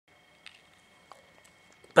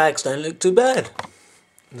bags don't look too bad.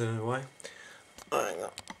 I don't know why. Oh, hang on.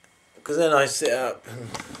 Because then I sit up and...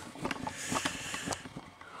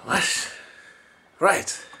 What?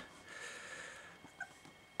 Right.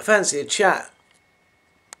 I fancy a chat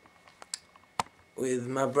with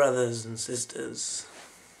my brothers and sisters.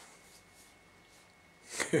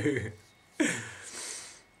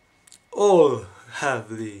 All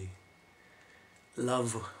have the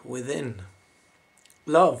love within.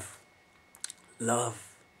 Love. Love.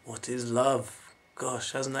 What is love?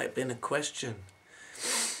 Gosh, hasn't that been a question?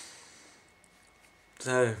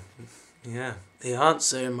 So, yeah, the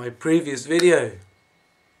answer in my previous video.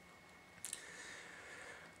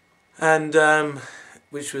 And,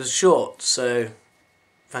 which was short, so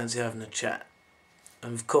fancy having a chat.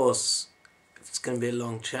 And of course, if it's going to be a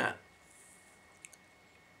long chat,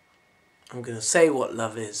 I'm going to say what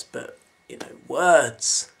love is, but, you know,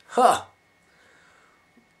 words. Huh!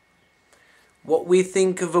 What we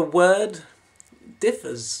think of a word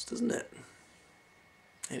differs, doesn't it?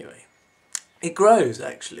 Anyway, it grows,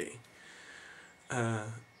 actually.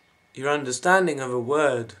 Your understanding of a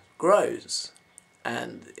word grows,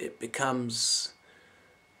 and it becomes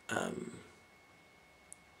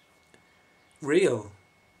real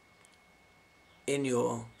in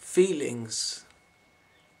your feelings,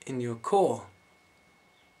 in your core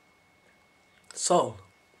soul.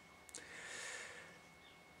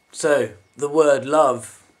 So the word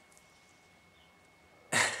love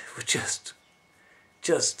just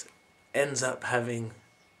ends up having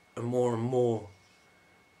a more and more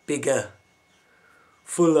bigger,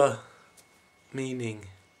 fuller meaning.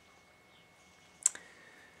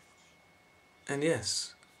 And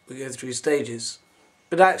yes, we go through stages.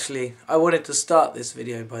 But actually, I wanted to start this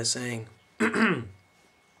video by saying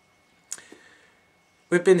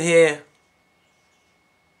we've been here,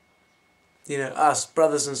 you know, us,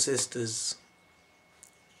 brothers and sisters,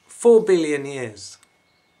 4 billion years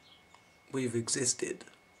we've existed.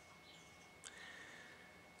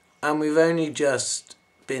 And we've only just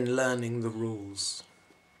been learning the rules.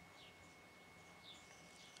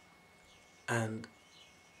 And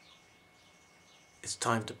it's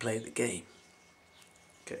time to play the game.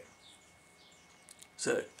 Okay.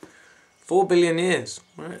 So, 4 billion years,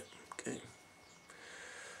 right? Okay.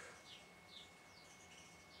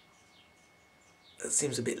 That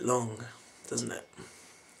seems a bit long, doesn't it?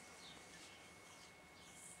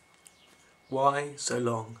 Why so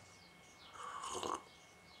long?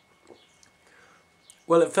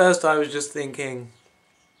 Well, at first I was just thinking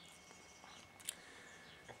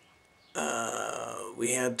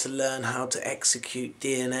we had to learn how to execute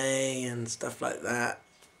DNA and stuff like that.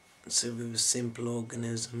 So we were simple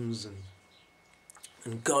organisms,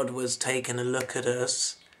 and God was taking a look at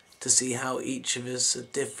us to see how each of us are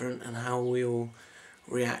different and how we all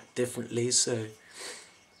react differently. So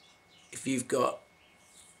if you've got,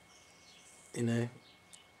 you know,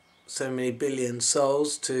 so many billion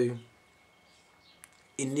souls to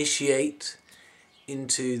initiate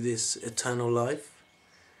into this eternal life,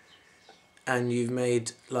 and you've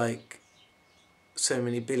made like so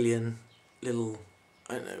many billion little,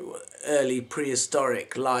 I don't know, early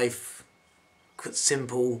prehistoric life,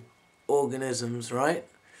 simple organisms, right?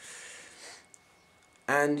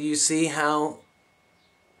 And you see how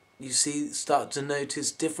start to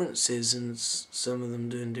notice differences, and some of them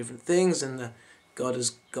doing different things, and God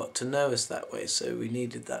has got to know us that way, so we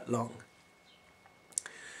needed that long.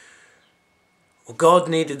 Well, God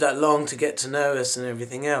needed that long to get to know us and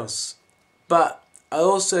everything else. But I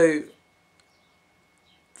also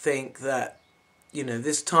think that, you know,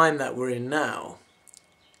 this time that we're in now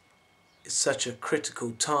is such a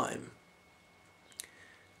critical time,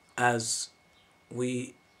 as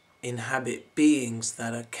we inhabit beings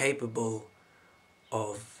that are capable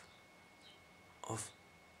of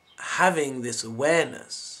having this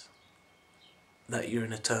awareness that you're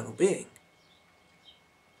an eternal being,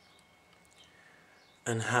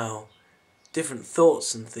 and how different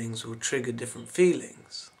thoughts and things will trigger different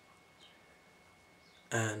feelings.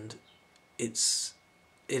 And it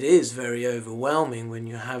is very overwhelming when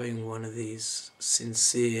you're having one of these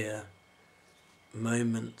sincere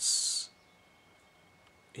moments,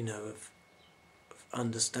 you know, of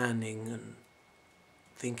understanding and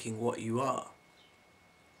thinking what you are.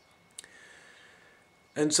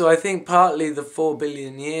 And so I think partly the 4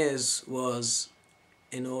 billion years was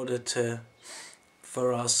in order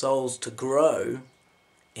for our souls to grow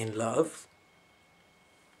in love,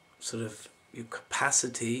 sort of your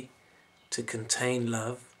capacity to contain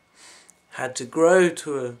love had to grow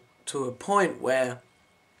to a point where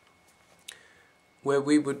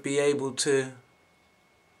we would be able to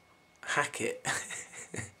hack it.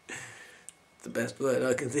 best word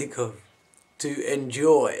I can think of. To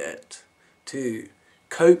enjoy it, to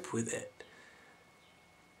cope with it.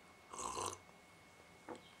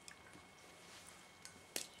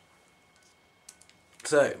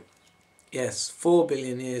 So, yes, 4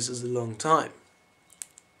 billion years is a long time.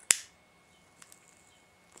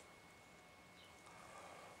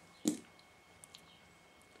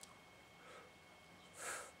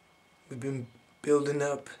 We've been building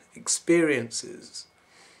up experiences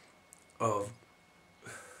of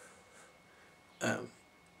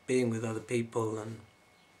being with other people and,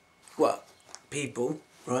 well, people,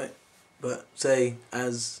 right? But say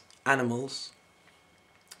as animals,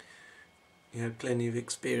 you have plenty of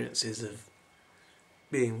experiences of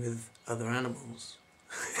being with other animals.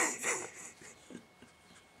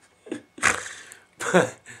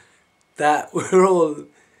 But that we're all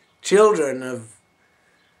children of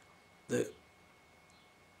the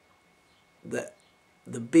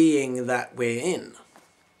being that we're in.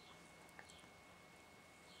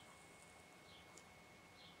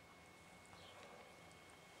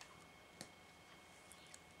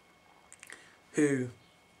 Who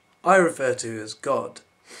I refer to as God.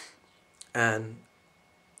 And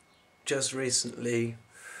just recently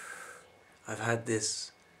I've had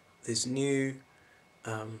this new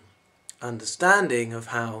understanding of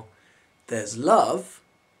how there's love,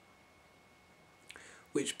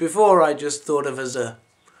 which before I just thought of as I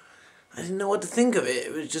didn't know what to think of it.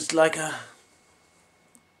 It was just like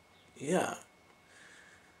love.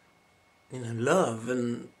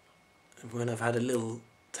 And when I've had a little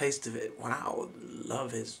taste of it, wow,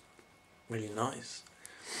 love is really nice.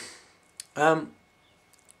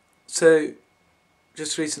 So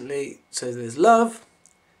just recently, so there's love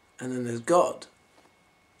and then there's God.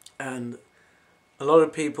 And a lot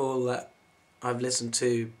of people that I've listened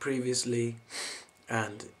to previously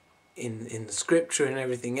and in the scripture and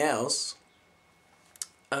everything else,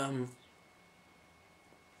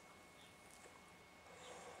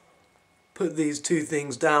 put these two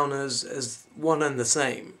things down as one and the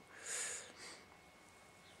same.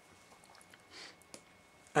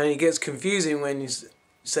 And it gets confusing when you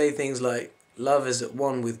say things like love is at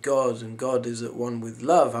one with God and God is at one with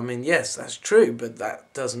love. I mean, yes, that's true, but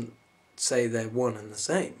that doesn't say they're one and the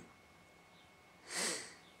same.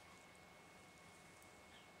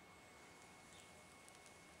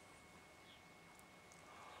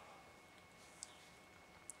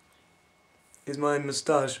 Is my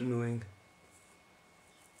moustache annoying?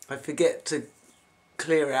 I forget to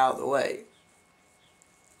clear it out the way.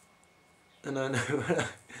 And I know when I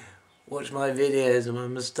watch my videos and my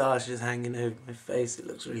moustache is hanging over my face, it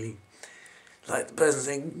looks really like the person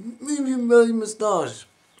saying, "Move your bloody moustache."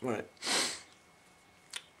 Right.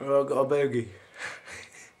 Or I've got a bogey.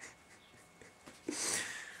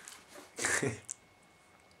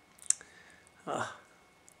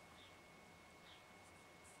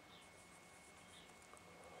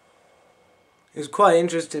 It was quite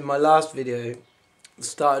interesting. My last video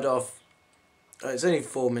started off, it's only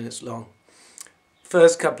 4 minutes long.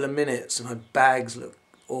 First couple of minutes my bags look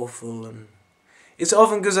awful, and it's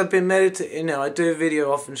often because I've been meditating. I do a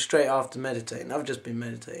video often straight after meditating. I've just been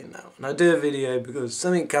meditating now, and I do a video because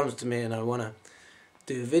something comes to me and I want to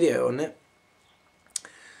do a video on it.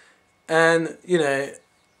 And and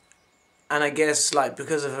I guess like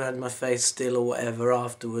because I've had my face still or whatever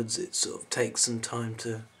afterwards, it sort of takes some time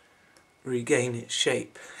to regain its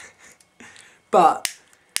shape. But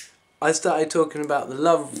I started talking about the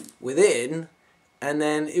love within, and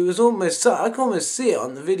then it was almost, I can almost see it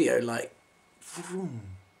on the video,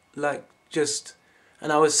 just,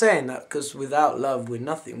 and I was saying that because without love we're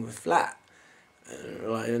nothing, we're flat,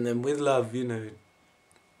 right? And then with love, in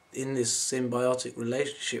this symbiotic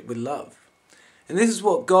relationship with love, and this is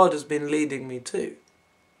what God has been leading me to.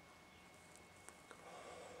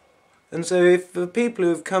 And so if for people who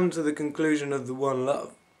have come to the conclusion of the one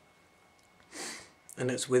love,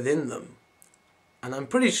 and it's within them, and I'm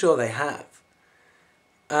pretty sure they have,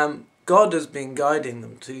 God has been guiding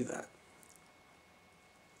them to that.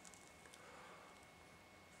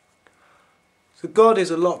 So God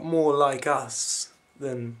is a lot more like us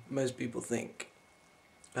than most people think.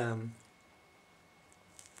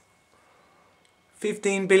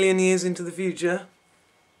 15 billion years into the future,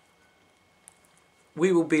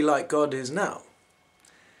 we will be like God is now.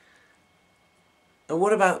 And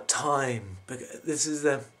what about time? This is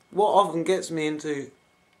what often gets me into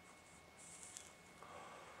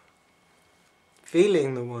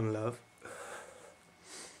feeling the one love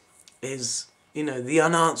is, the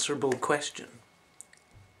unanswerable question.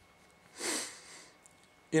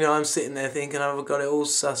 I'm sitting there thinking I've got it all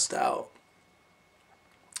sussed out.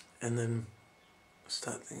 And then I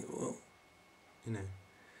start thinking, well, You know,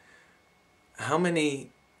 how many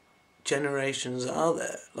generations are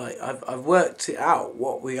there? Like, I've worked it out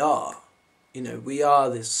what we are. You know, we are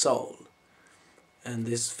this soul, and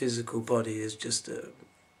this physical body is just a,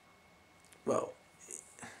 well,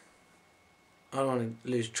 I don't want to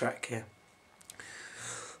lose track here.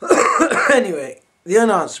 Anyway, the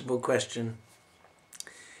unanswerable question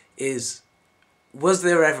is, was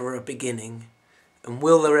there ever a beginning, and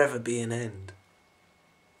will there ever be an end?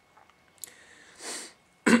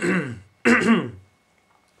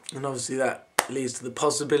 And obviously that leads to the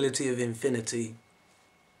possibility of infinity.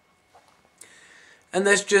 And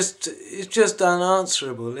it's just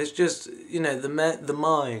unanswerable. It's just, you know, the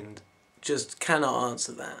mind just cannot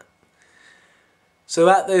answer that. So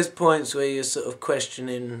at those points where you're sort of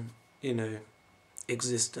questioning, you know,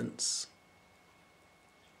 existence,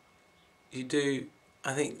 you do,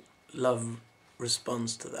 I think love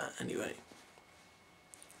responds to that anyway.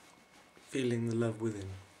 Feeling the love within.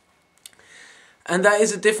 And that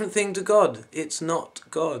is a different thing to God. It's not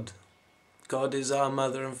God. God is our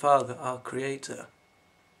mother and father, our creator.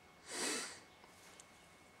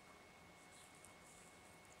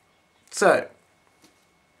 So,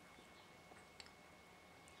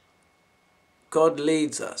 God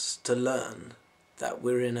leads us to learn that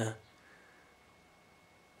we're in a,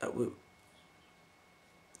 we're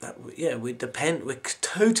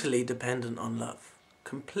totally dependent on love.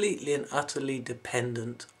 Completely and utterly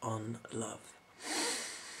dependent on love.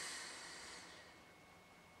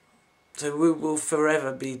 So we will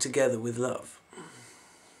forever be together with love.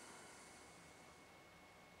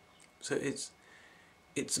 So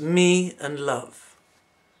it's me and love.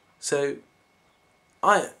 So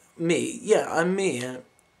I'm me.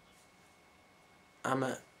 I'm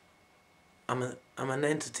an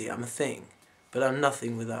entity. I'm a thing, but I'm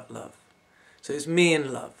nothing without love. So it's me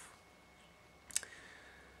and love.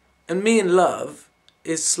 And me and love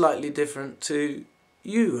is slightly different to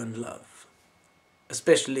you and love,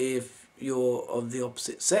 especially if you're of the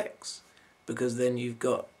opposite sex, because then you've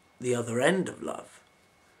got the other end of love.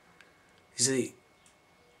 You see,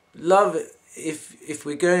 love, if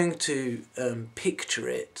we're going to picture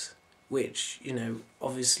it, which, you know,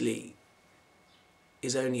 obviously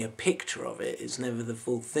is only a picture of it, it's never the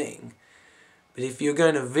full thing, but if you're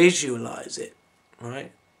going to visualize it,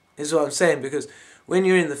 right, this is what I'm saying, because when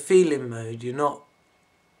you're in the feeling mode, you're not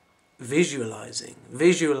visualizing.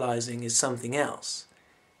 Visualizing is something else.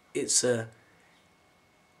 It's a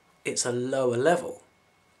lower level,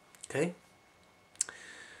 okay?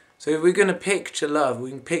 So if we're going to picture love,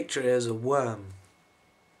 we can picture it as a worm.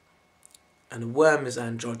 And a worm is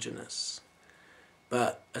androgynous.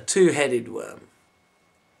 But a two-headed worm,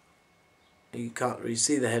 you can't really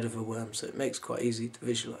see the head of a worm, so it makes it quite easy to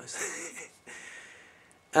visualize.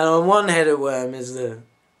 And on one head of worm is the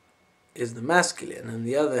masculine, and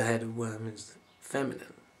the other head of worm is the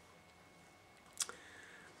feminine.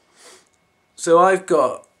 So I've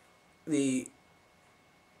got the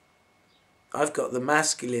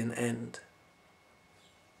masculine end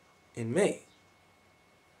in me.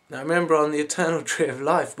 Now remember, on the eternal tree of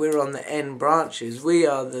life, we're on the end branches. We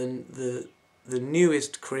are the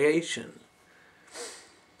newest creation.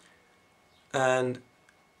 And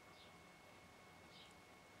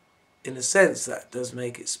in a sense, that does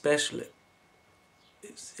make it special.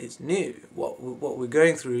 It's new. What we're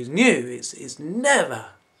going through is new. It's never,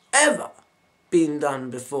 ever been done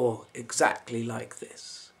before exactly like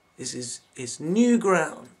this. It's new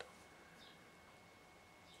ground.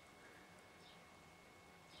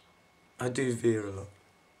 I do veer a lot,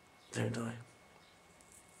 don't I?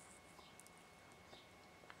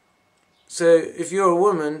 So if you're a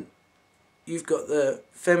woman, you've got the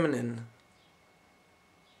feminine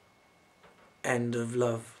end of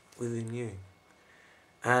love within you.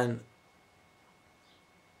 And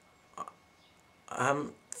I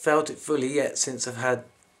haven't felt it fully yet since I've had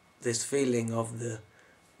this feeling of the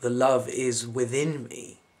love is within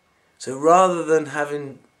me. So rather than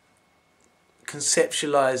having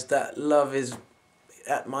conceptualized that love is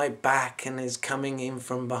at my back and is coming in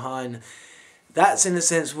from behind, that's in a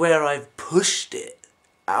sense where I've pushed it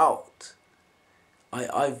out.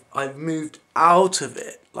 I've moved out of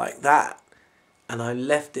it like that, and I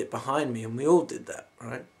left it behind me, and we all did that,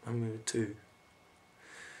 right? I moved too,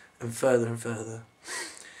 and further.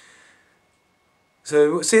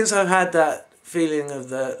 So since I've had that feeling of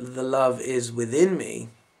the love is within me,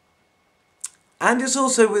 and it's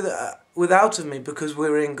also without of me, because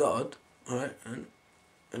we're in God, right?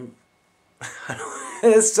 And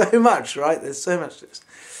there's so much, right? There's so much to this.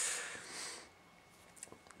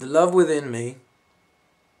 The love within me,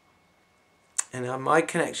 and my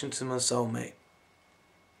connection to my soulmate,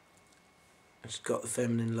 she's got the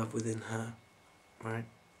feminine love within her, right?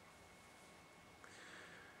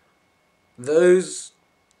 Those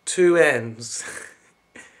two ends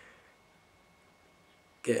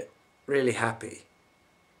get really happy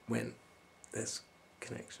when there's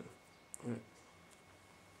connection. Right?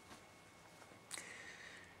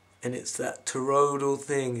 And it's that toroidal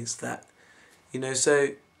thing, it's that,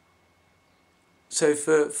 so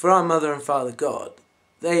for our Mother and Father God,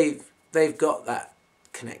 they've got that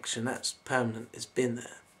connection, that's permanent, it's been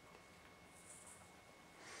there.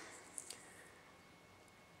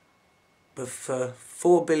 But for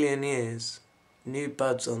 4 billion years, new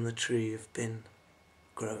buds on the tree have been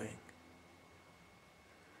growing.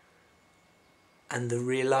 And the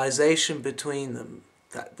realization between them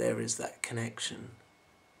that there is that connection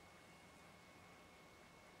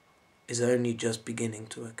is only just beginning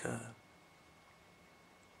to occur.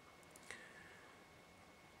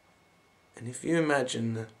 And if you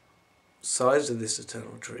imagine the size of this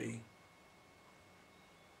eternal tree,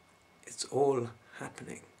 it's all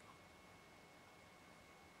happening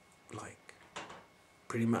like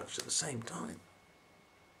pretty much at the same time.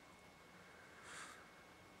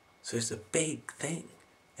 So it's a big thing.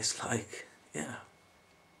 It's like, yeah,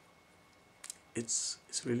 it's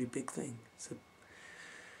a really big thing.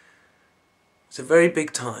 It's a very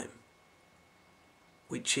big time,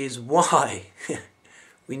 which is why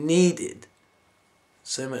we needed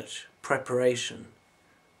so much preparation,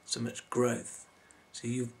 so much growth. So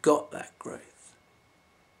you've got that growth.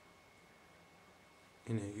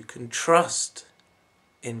 You can trust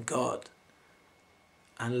in God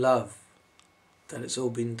and love that it's all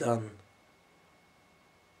been done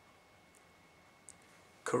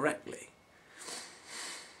correctly.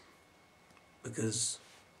 Because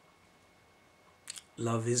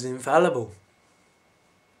love is infallible.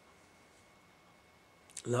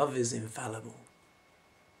 Love is infallible.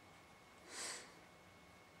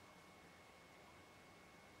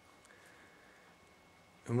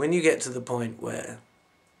 And when you get to the point where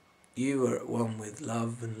you are at one with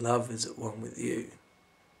love and love is at one with you,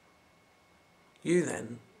 you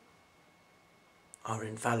then are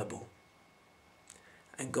infallible.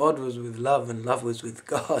 And God was with love and love was with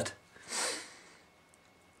God.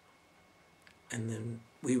 And then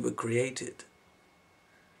we were created.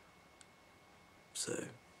 So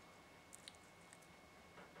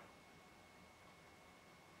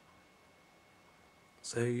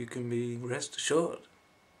you can be rest assured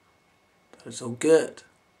that it's all good.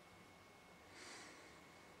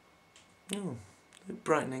 Oh,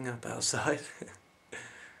 brightening up outside.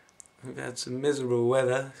 We've had some miserable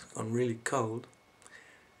weather, it's gone really cold.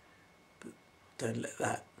 But don't let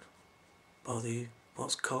that bother you.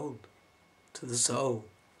 What's cold? To the soul.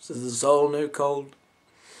 So the soul no cold?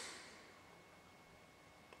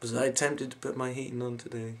 Was I tempted to put my heating on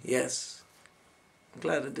today? Yes. I'm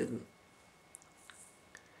glad I didn't.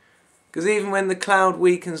 Because even when the cloud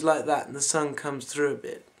weakens like that and the sun comes through a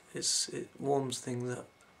bit, it warms things up.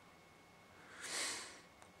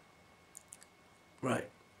 Right.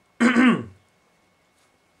 I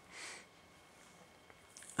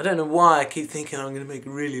don't know why I keep thinking I'm going to make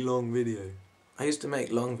a really long video. I used to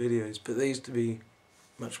make long videos, but they used to be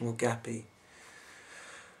much more gappy.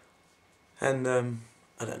 And,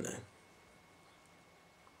 I don't know.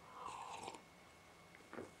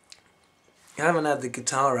 I haven't had the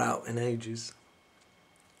guitar out in ages.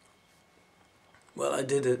 Well, I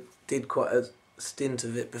did quite a stint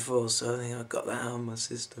of it before, so I think I got that out of my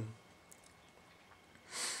system.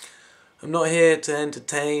 I'm not here to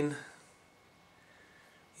entertain.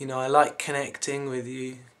 I like connecting with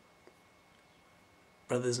you,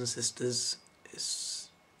 brothers and sisters. It's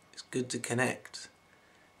good to connect.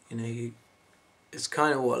 It's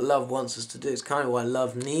kind of what love wants us to do. It's kind of why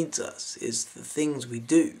love needs us. It's the things we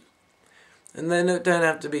do. And they don't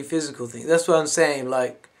have to be physical things. That's what I'm saying,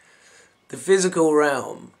 like, the physical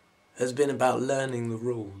realm has been about learning the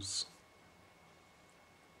rules.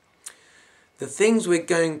 The things we're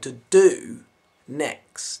going to do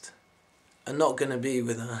next are not going to be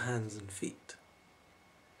with our hands and feet.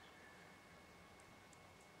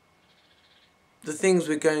 The things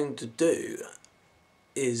we're going to do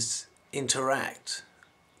is interact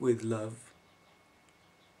with love,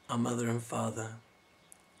 our Mother and Father,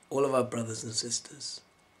 all of our brothers and sisters,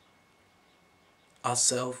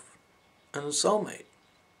 ourself and a soulmate.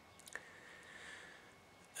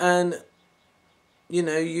 And,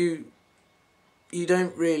 you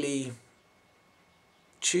don't really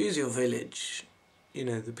choose your village,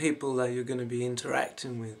 the people that you're going to be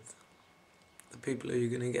interacting with, the people who you're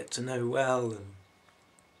going to get to know well, and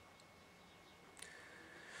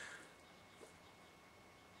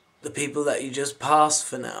the people that you just pass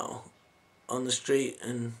for now on the street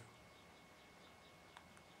and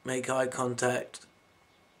make eye contact.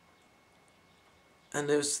 And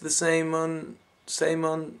it's the same on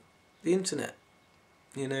the internet.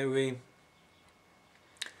 You know, we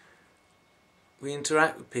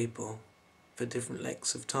interact with people for different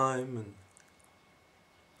lengths of time,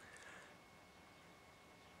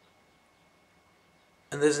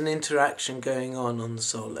 and there's an interaction going on the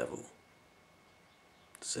soul level.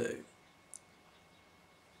 So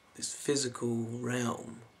this physical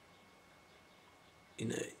realm, you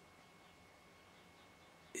know,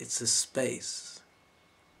 it's a space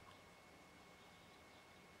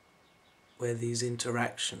where these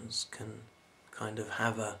interactions can kind of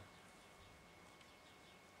have a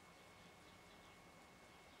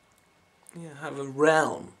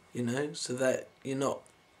realm, you know, so that you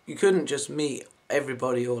couldn't just meet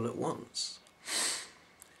everybody all at once.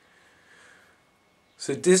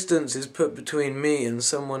 So distance is put between me and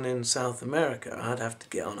someone in South America. I'd have to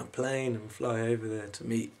get on a plane and fly over there to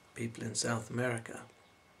meet people in South America.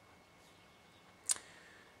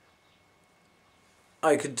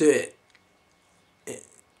 I could do it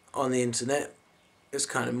on the internet. It's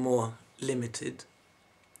kind of more limited.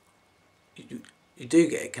 You do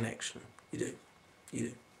get a connection. You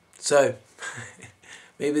do. So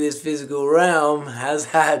maybe this physical realm has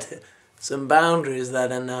had some boundaries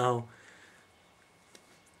that are now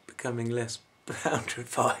becoming less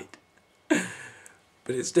boundarified.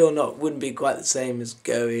 But it's still wouldn't be quite the same as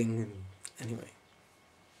going. Anyway.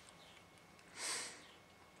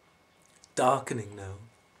 Darkening now.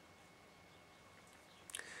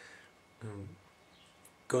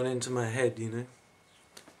 Gone into my head, you know.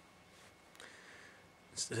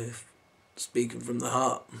 Instead of speaking from the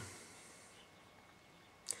heart.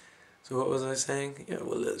 So what was I saying? Yeah,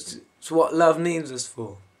 well, it's what love needs us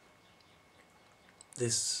for. The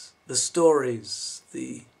stories,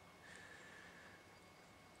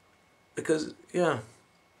 because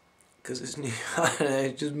it's new. I don't know,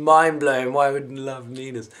 it's just mind blowing. Why would love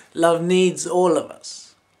need us? Love needs all of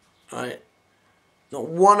us, right? Not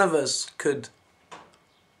one of us could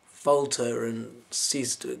falter and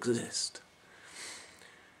cease to exist.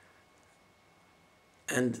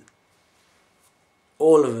 And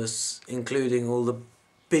all of us, including all the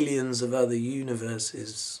billions of other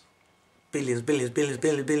universes, billions,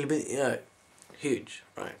 you know, huge,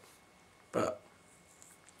 right? But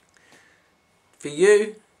for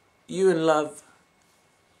you and love,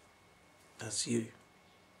 that's you.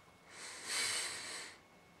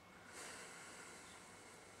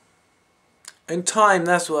 And time,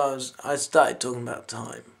 that's what I started talking about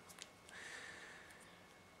time.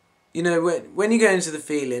 You know, when you go into the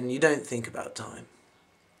feeling, you don't think about time.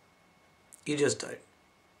 You just don't.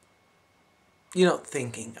 You're not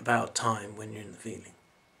thinking about time when you're in the feeling.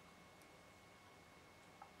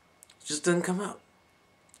 It just doesn't come up.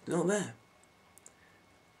 It's not there.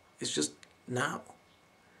 It's just now.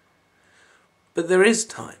 But there is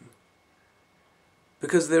time.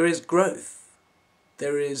 Because there is growth.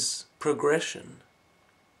 There is progression.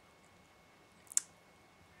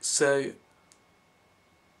 So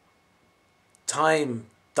time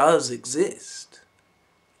does exist.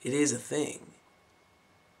 It is a thing.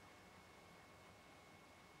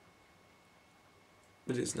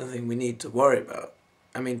 But it's nothing we need to worry about.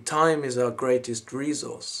 I mean, time is our greatest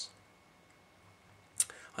resource.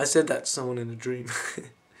 I said that to someone in a dream.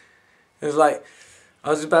 It was like, I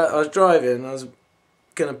was driving and I was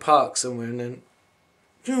going to park somewhere, and then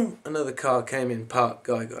another car came in, parked,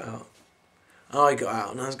 guy got out. I got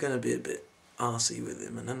out and I was going to be a bit arsey with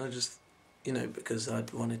him, and then I just, you know, because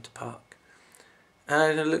I'd wanted to park.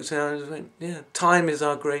 And I looked at him and I just went, yeah, time is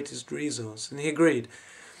our greatest resource. And he agreed.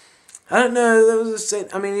 I don't know, there was a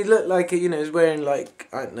sense, I mean, he looked like, you know, he was wearing like,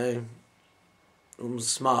 I don't know,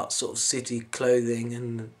 smart sort of city clothing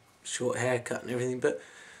and short haircut and everything, but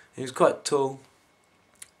he was quite tall.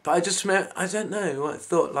 But I just remember, I don't know, I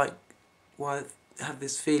thought like, why I have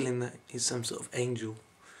this feeling that he's some sort of angel.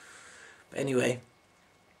 But anyway,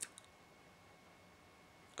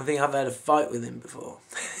 I think I've had a fight with him before.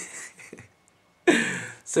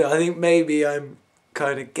 So I think maybe I'm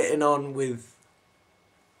kind of getting on with,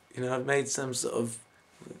 you know, I've made some sort of,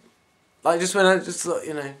 like just when I just thought,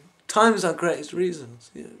 you know, time is our greatest resource.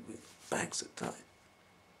 You know, bags of time.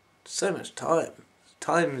 So much time.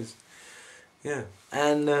 Time is, yeah.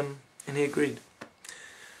 And he agreed.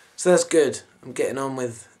 So that's good. I'm getting on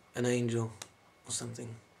with an angel or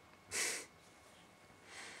something.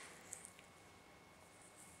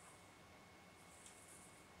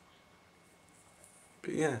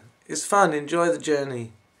 But yeah, it's fun. Enjoy the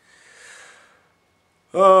journey.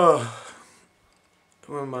 Oh,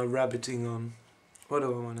 what am I rabbiting on? What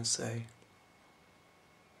do I want to say?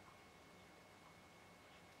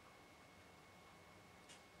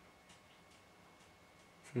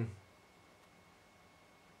 Hmm.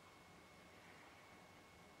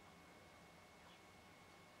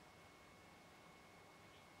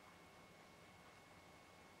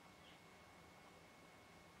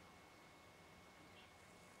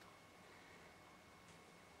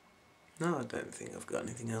 No, I don't think I've got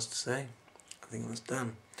anything else to say. I think that's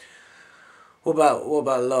done. What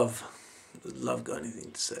about love? Does love got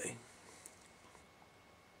anything to say?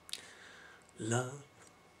 Love.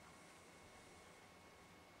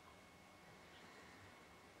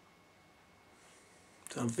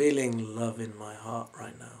 So I'm feeling love in my heart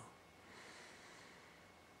right now.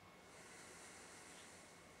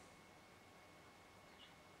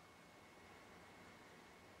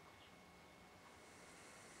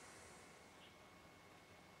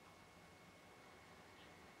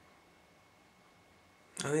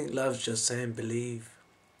 I think love's just saying believe.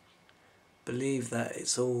 Believe that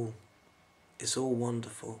it's all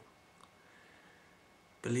wonderful.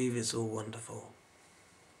 Believe it's all wonderful.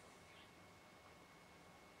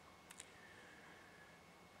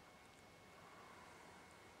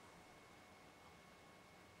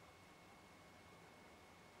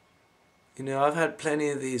 You know, I've had plenty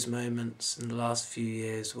of these moments in the last few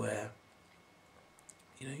years where,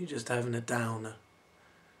 you know, you're just having a downer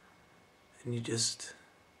and you just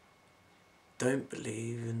don't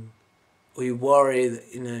believe, and or you worry that,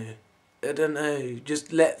 you know, I don't know, you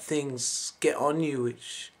just let things get on you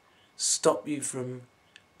which stop you from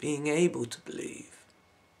being able to believe.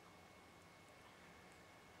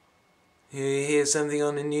 You hear something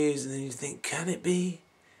on the news and then you think, can it be?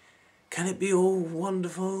 Can it be all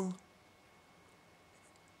wonderful?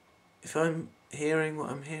 If I'm hearing what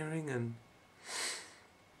I'm hearing, and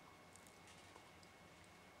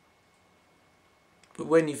but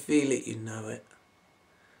when you feel it, you know it.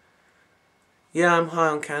 Yeah, I'm high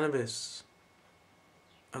on cannabis.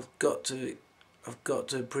 I've got to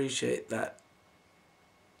appreciate that.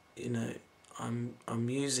 You know, I'm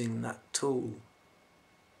using that tool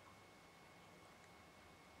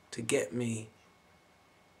to get me.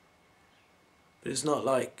 But it's not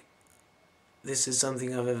like this is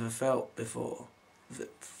something I've ever felt before, the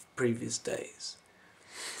previous days.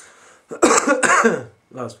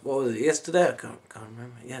 What was it, yesterday? I can't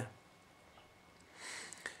remember, yeah.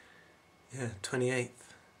 Yeah, 28th.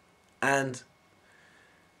 And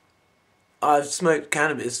I've smoked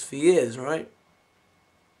cannabis for years, right?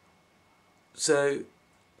 So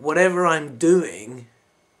whatever I'm doing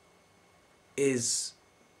is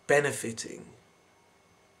benefiting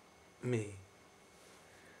me.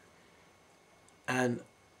 And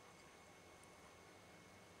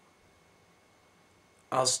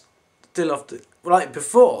I'll still have to, like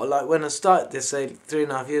before, like when I started this, say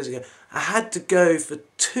 3.5 years ago, I had to go for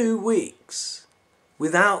 2 weeks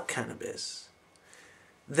without cannabis,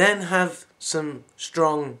 then have some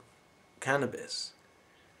strong cannabis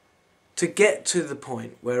to get to the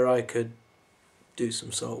point where I could do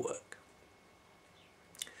some soul work.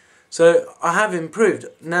 So I have improved.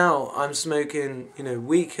 Now I'm smoking, you know,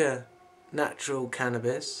 weaker natural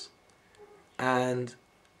cannabis, and,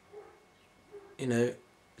 you know,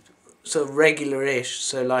 sort of regular-ish.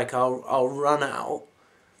 So like I'll run out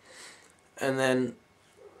and then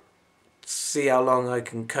see how long I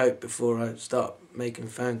can cope before I start making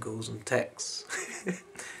phone calls and texts.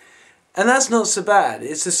 And that's not so bad.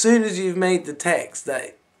 It's as soon as you've made the text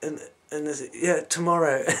that and there's, yeah,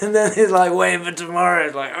 tomorrow, and then it's like waiting for tomorrow.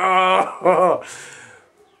 It's like oh.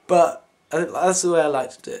 But that's the way I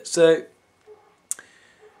like to do it. So,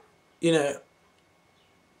 you know,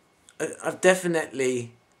 I've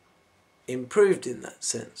definitely improved in that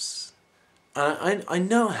sense. I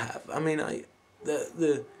know I have. I mean,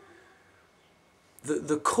 the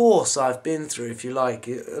course I've been through, if you like,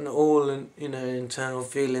 and all, and you know, internal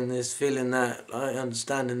feeling this, feeling that,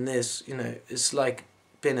 understanding this, you know, it's like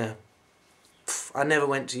been I never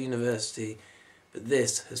went to university, but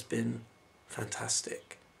this has been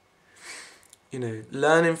fantastic. You know,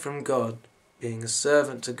 learning from God, being a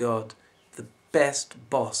servant to God, the best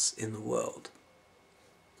boss in the world.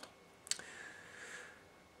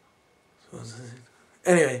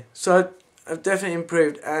 Anyway, so I've definitely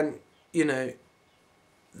improved, and you know,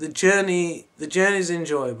 the journey's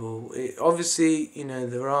enjoyable. Obviously, you know,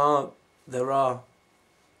 there are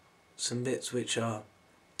some bits which are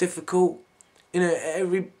difficult. You know,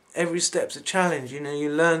 every step's a challenge. You know, you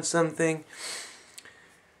learn something,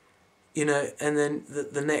 you know, and then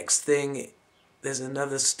the next thing, there's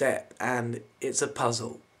another step, and it's a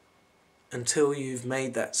puzzle. Until you've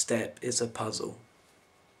made that step, it's a puzzle.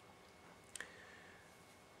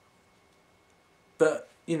 But,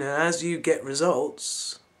 you know, as you get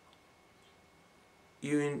results,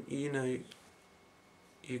 you know,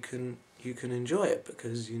 you can enjoy it,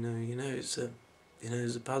 because you know it's a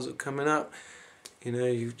there's a puzzle coming up.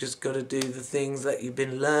 You've just got to do the things that you've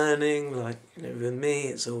been learning. Like, with me,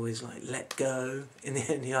 it's always like, let go. In the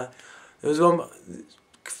end, there was a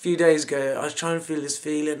few days ago, I was trying to feel this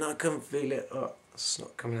feeling, I couldn't feel it. Oh, it's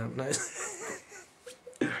not coming out, no.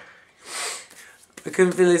 I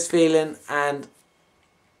couldn't feel this feeling, and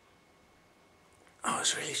I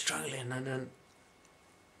was really struggling, and then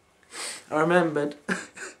I remembered,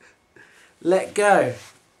 let go.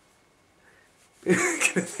 I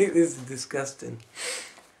think this is disgusting.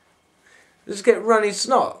 Just get runny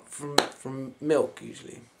snot from milk,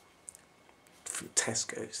 usually. From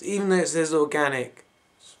Tesco's. Even though it says organic,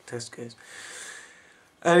 Tesco's.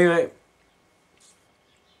 Anyway.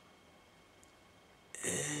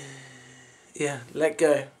 Yeah, let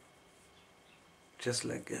go. Just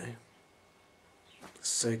let go.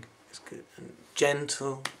 It's good. And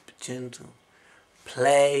gentle.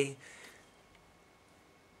 Play.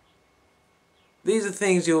 These are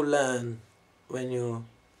things you'll learn when you're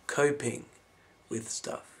coping with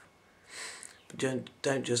stuff. But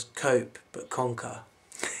don't just cope, but conquer.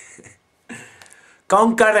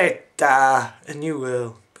 Conquer it! And you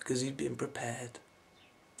will, because you've been prepared.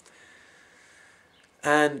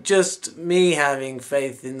 And just me having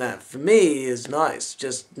faith in that, for me, is nice.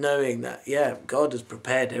 Just knowing that, yeah, God has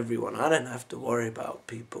prepared everyone. I don't have to worry about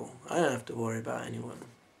people. I don't have to worry about anyone.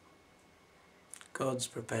 God's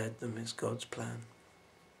prepared them. It's God's plan.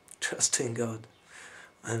 Trust in God.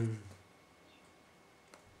 And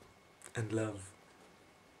love.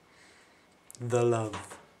 The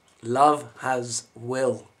love. Love has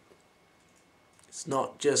will. It's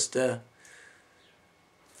not just a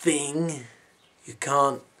thing. You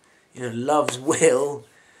can't, love's will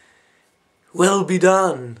be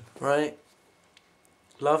done, right?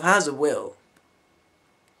 Love has a will.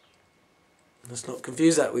 Let's not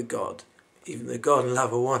confuse that with God. Even though God and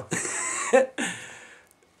love are one.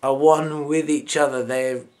 Are one with each other.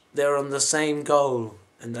 They're on the same goal.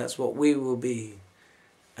 And that's what we will be.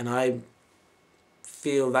 And I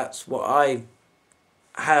feel that's what I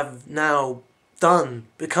have now done,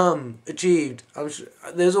 become, achieved. I'm sure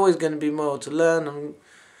there's always going to be more to learn. I'm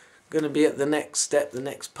going to be at the next step, the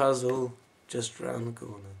next puzzle, just around the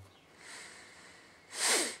corner.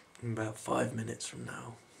 In about 5 minutes from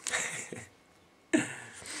now.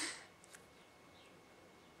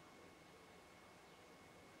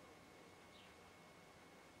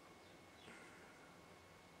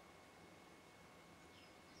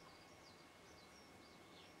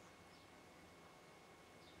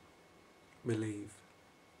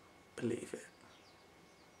 Believe it.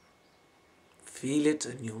 Feel it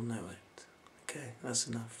and you'll know it. Okay, that's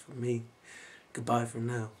enough for me. Goodbye from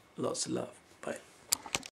now. Lots of love.